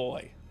alone with a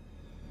boy.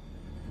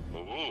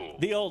 Ooh,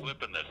 the old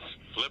flipping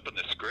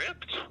the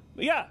script.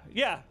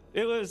 Yeah.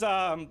 It was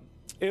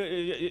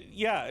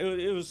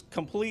it was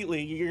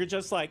completely. You're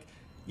just like,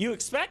 you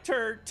expect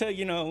her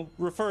to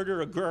refer to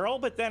a girl,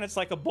 but then it's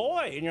like a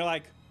boy, and you're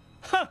like,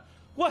 huh,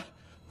 what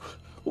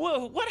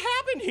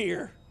happened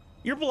here?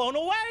 You're blown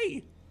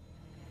away.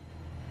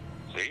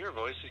 See, your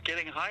voice is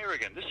getting higher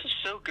again. This is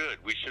so good.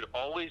 We should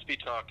always be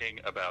talking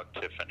about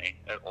Tiffany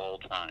at all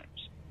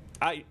times.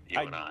 You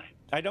and I.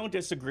 I don't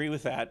disagree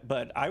with that,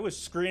 but I was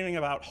screaming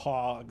about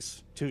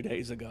hogs 2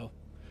 days ago.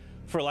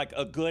 For like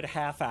a good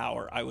half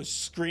hour, I was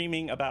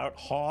screaming about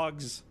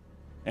hogs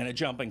and a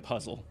jumping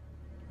puzzle.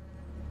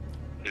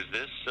 Is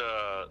this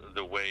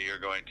the way you're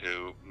going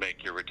to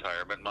make your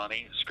retirement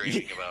money,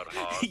 screaming about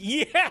hogs?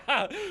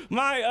 Yeah,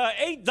 my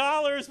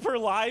 $8 per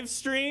live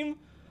stream.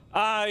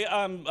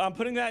 I'm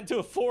putting that into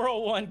a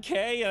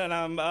 401k, and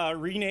I'm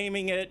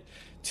renaming it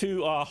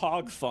to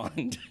Hog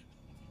Fund.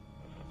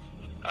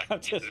 I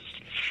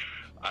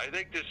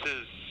think this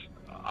is.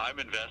 I'm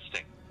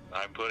investing.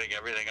 I'm putting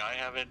everything I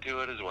have into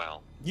it as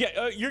well.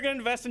 Yeah, you're gonna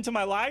invest into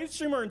my live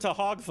stream or into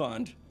Hog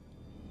Fund?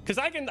 Because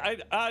I can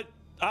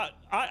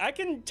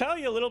tell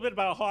you a little bit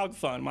about Hog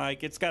Fund,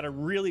 Mike. It's got a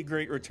really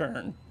great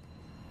return.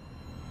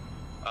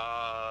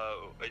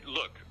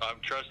 Look,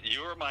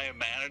 you are my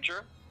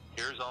manager.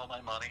 Here's all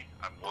my money.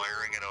 I'm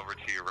wiring it over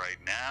to you right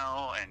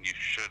now, and you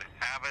should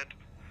have it.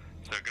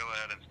 So go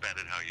ahead and spend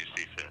it how you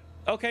see fit.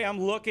 Okay, I'm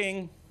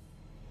looking.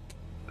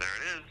 There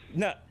it is.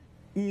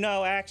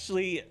 No,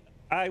 actually,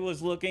 I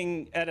was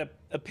looking at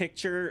a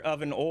picture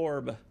of an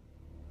orb.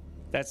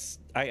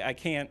 I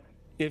can't.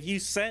 If you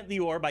sent the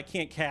orb, I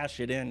can't cash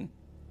it in.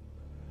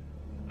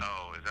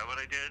 Oh, is that what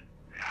I did?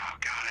 Oh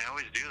God, I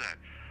always do that.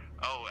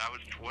 Oh,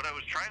 what I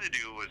was trying to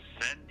do was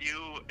send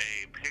you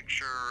a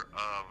picture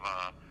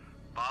of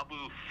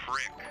Babu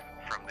Frick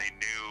from the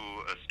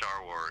new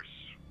Star Wars.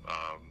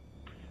 Let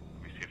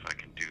me see if I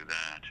can do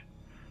that.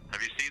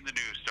 Have you seen the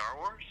new Star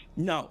Wars?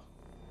 No.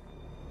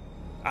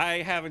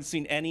 I haven't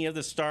seen any of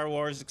the Star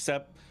Wars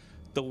except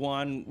the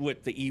one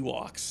with the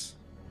Ewoks.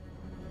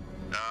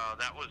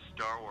 That was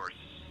Star Wars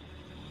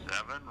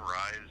 7,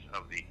 Rise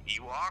of the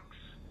Ewoks.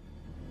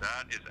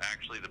 That is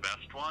actually the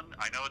best one.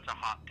 I know it's a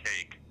hot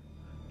take,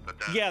 but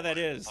that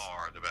is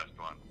far the best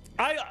one.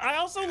 I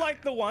also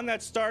like the one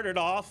that started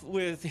off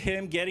with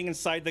him getting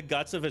inside the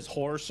guts of his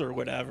horse or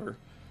whatever,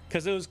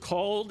 because it was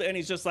cold and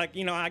he's just like,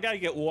 I gotta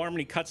get warm, and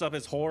he cuts up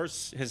his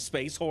horse, his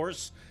space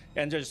horse,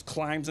 and just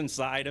climbs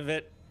inside of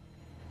it.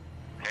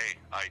 Hey,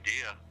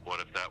 idea. What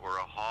if that were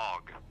a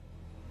hog?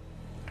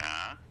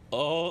 Huh?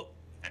 Oh,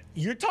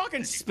 you're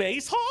talking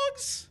space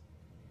hogs?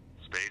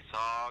 Space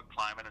hog,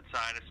 climbing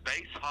inside a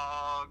space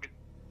hog.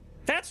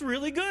 That's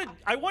really good.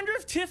 I wonder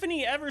if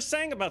Tiffany ever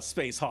sang about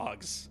space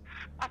hogs.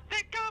 I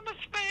think I'm a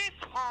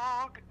space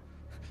hog.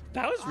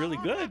 That was really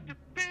good.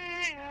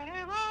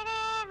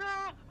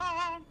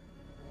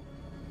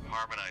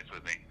 Harmonize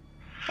with me.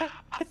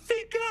 I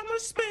think I'm a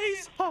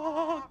space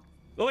hog.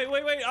 Oh,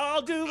 wait.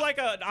 I'll do like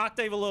an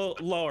octave a little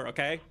lower,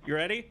 okay? You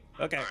ready?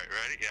 Okay. All right,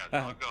 ready?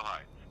 Yeah, don't go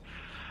high.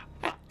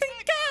 I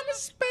think I'm a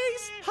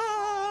space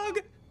hog.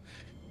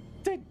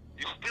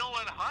 You still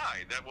went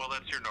high.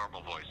 That's your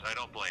normal voice. I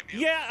don't blame you.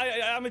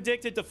 Yeah, I'm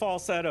addicted to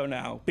falsetto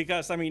now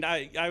because,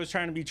 I was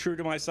trying to be true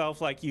to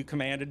myself like you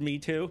commanded me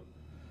to,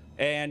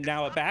 and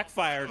now it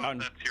backfired on...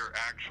 That's your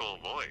actual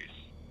voice.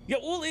 Yeah,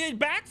 well, it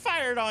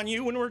backfired on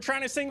you when we were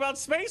trying to sing about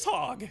Space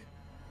Hog.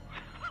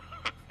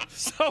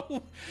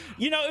 So,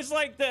 it's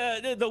like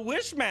the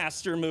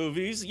Wishmaster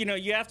movies.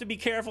 You have to be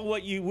careful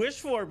what you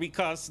wish for,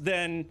 because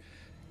then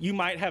you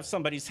might have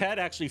somebody's head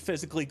actually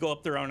physically go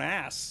up their own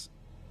ass.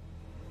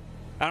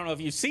 I don't know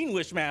if you've seen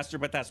Wishmaster,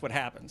 but that's what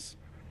happens.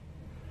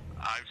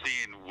 I've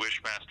seen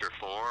Wishmaster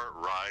 4,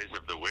 Rise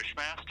of the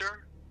Wishmaster,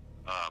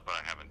 but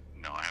I haven't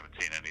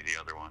seen any of the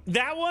other ones.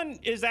 That one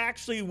is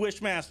actually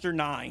Wishmaster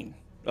 9.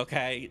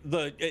 Okay,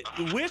 the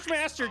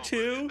Wishmaster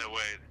 2.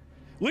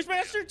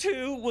 Wishmaster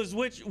 2 was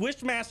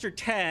Wishmaster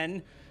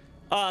 10.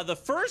 The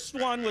first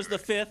one was the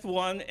 5th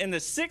one, and the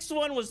 6th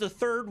one was the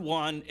 3rd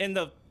one.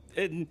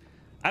 And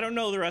I don't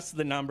know the rest of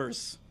the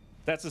numbers.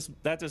 That's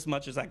as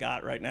much as I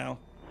got right now.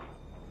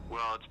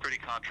 Well, it's pretty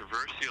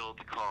controversial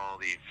to call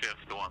the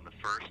 5th one the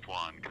first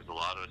one, because a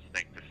lot of us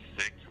think the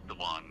 6th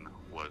one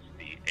was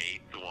the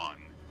 8th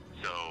one.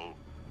 So,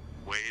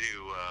 way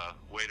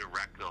to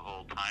wreck the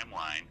whole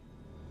timeline.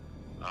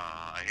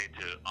 I hate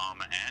to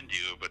and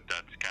you, but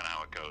that's kind of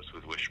how it goes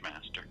with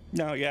Wishmaster.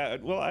 No, yeah.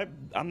 Well,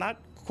 I'm not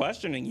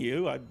questioning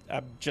you.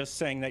 I'm just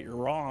saying that you're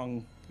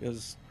wrong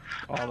is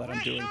all that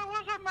I'm doing. I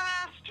was a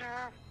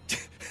master.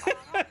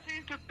 I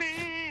seem to be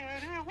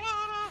anyone.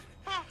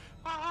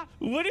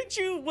 Wouldn't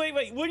you wait?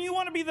 Wouldn't you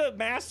want to be the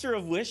master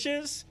of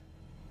wishes?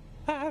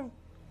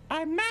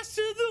 I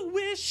master the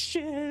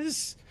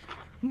wishes.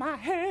 My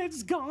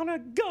head's gonna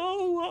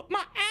go up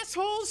my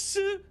asshole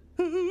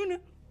soon.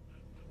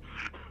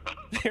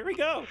 There we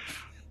go.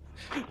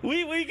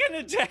 We can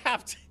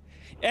adapt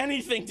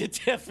anything to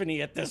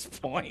Tiffany at this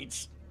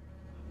point.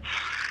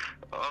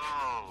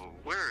 Oh,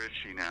 where is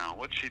she now?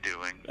 What's she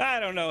doing? I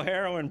don't know.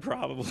 Heroin,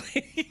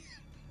 probably.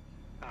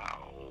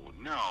 Oh,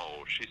 no.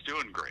 She's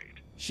doing great.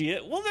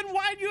 Well, then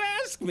why'd you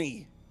ask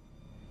me?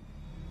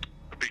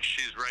 Because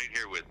she's right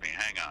here with me.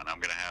 Hang on. I'm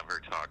going to have her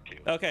talk to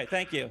you. Okay,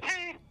 thank you.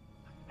 Hey,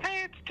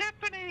 it's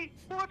Tiffany.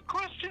 What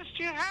questions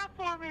do you have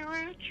for me,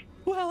 Rich?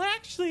 Well,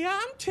 actually,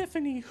 I'm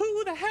Tiffany.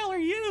 Who the hell are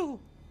you?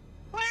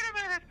 Wait a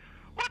minute.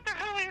 What the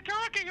hell are you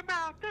talking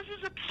about? This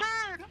is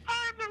absurd.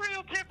 I'm the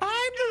real Tiffany.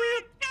 I'm the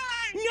real...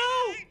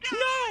 No!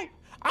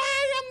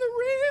 I am the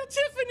real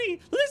Tiffany.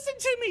 Listen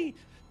to me.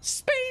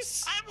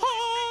 Space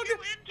hog. I'm wishing you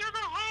into the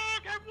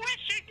hog. I'm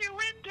wishing you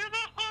into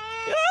the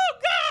hog. Oh,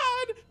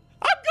 God.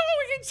 I'm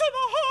going into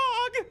the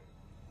hog.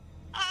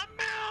 I'm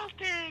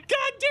melting.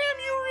 God damn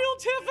you, real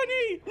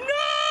Tiffany.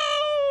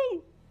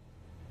 No!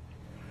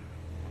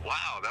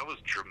 Wow, that was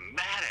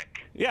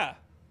dramatic. Yeah.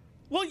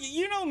 Well,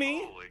 you know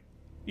me. Holy.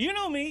 You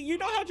know me. You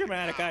know how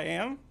dramatic I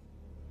am.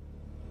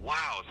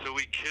 Wow, so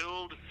we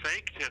killed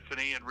fake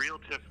Tiffany, and real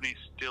Tiffany's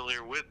still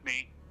here with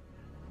me.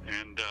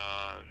 And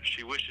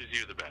she wishes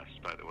you the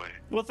best, by the way.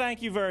 Well,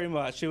 thank you very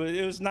much.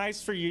 It was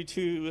nice for you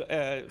to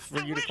I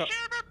wish you the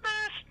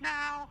best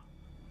now.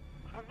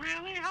 I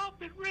really hope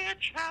that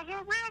Rich has a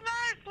real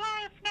nice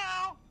life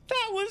now.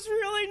 That was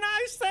really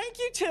nice. Thank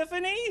you,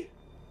 Tiffany.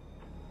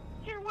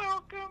 You're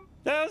welcome.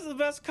 That was the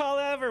best call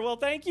ever. Well,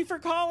 thank you for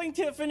calling,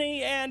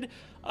 Tiffany, and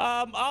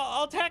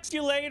I'll text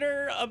you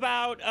later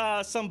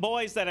about some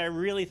boys that I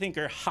really think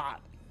are hot.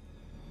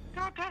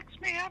 Don't text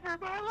me ever,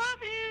 but I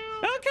love you.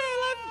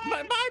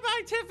 Okay,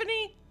 bye,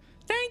 Tiffany.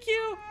 Thank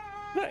you.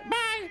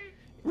 Bye.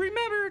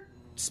 Remember,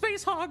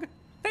 Space Hog.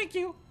 Thank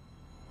you.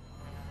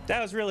 That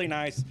was really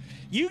nice.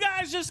 You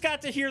guys just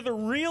got to hear the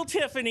real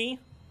Tiffany,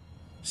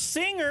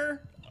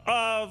 singer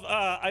of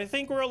I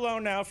Think We're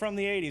Alone Now from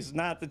the 80s,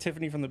 not the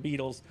Tiffany from the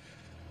Beatles.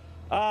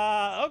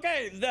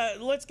 Okay,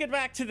 let's get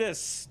back to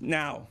this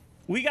now.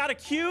 We got a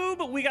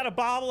cube, we got a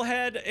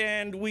bobblehead,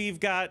 and we've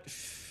got,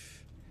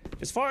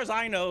 as far as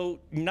I know,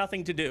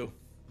 nothing to do.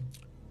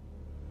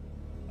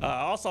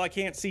 Also, I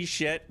can't see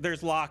shit.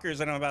 There's lockers,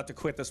 and I'm about to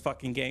quit this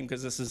fucking game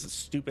because this is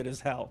stupid as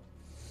hell.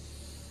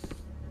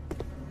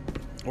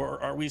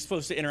 Or are we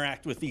supposed to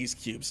interact with these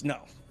cubes?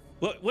 No.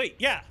 Wait,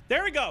 yeah,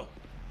 there we go.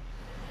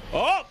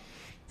 Oh!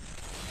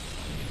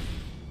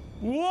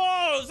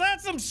 Whoa,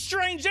 that's some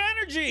strange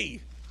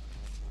energy!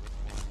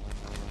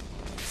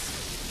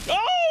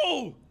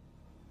 Oh!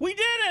 We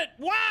did it!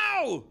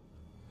 Wow!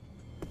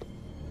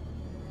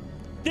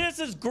 This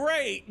is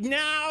great.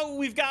 Now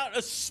we've got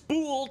a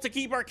spool to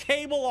keep our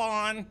cable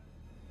on.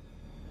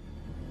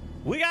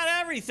 We got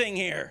everything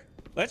here.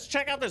 Let's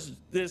check out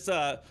this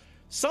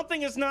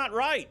something is not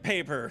right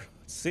paper.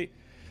 Let's see.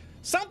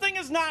 Something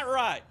is not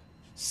right.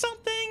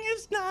 Something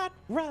is not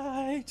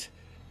right.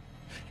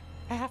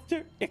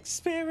 After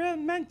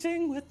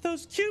experimenting with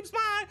those cubes,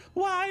 my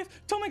wife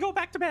told me to go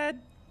back to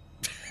bed.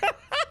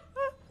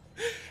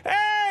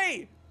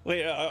 Hey!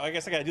 Wait, I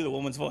guess I gotta do the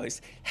woman's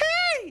voice.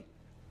 Hey!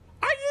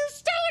 Are you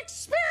still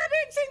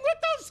experimenting with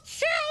those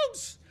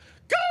cubes?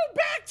 Go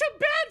back to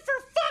bed for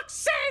fuck's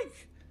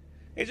sake!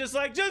 It's just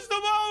like, just a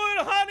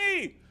moment,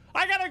 honey!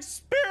 I gotta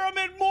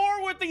experiment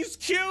more with these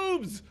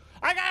cubes!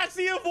 I gotta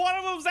see if one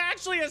of them's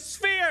actually a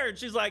sphere! And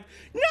she's like,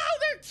 no,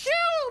 they're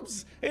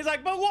cubes! He's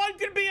like, but one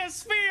could be a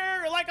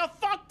sphere, like a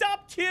fucked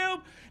up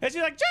cube! And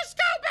she's like, just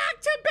go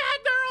back to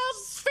bed,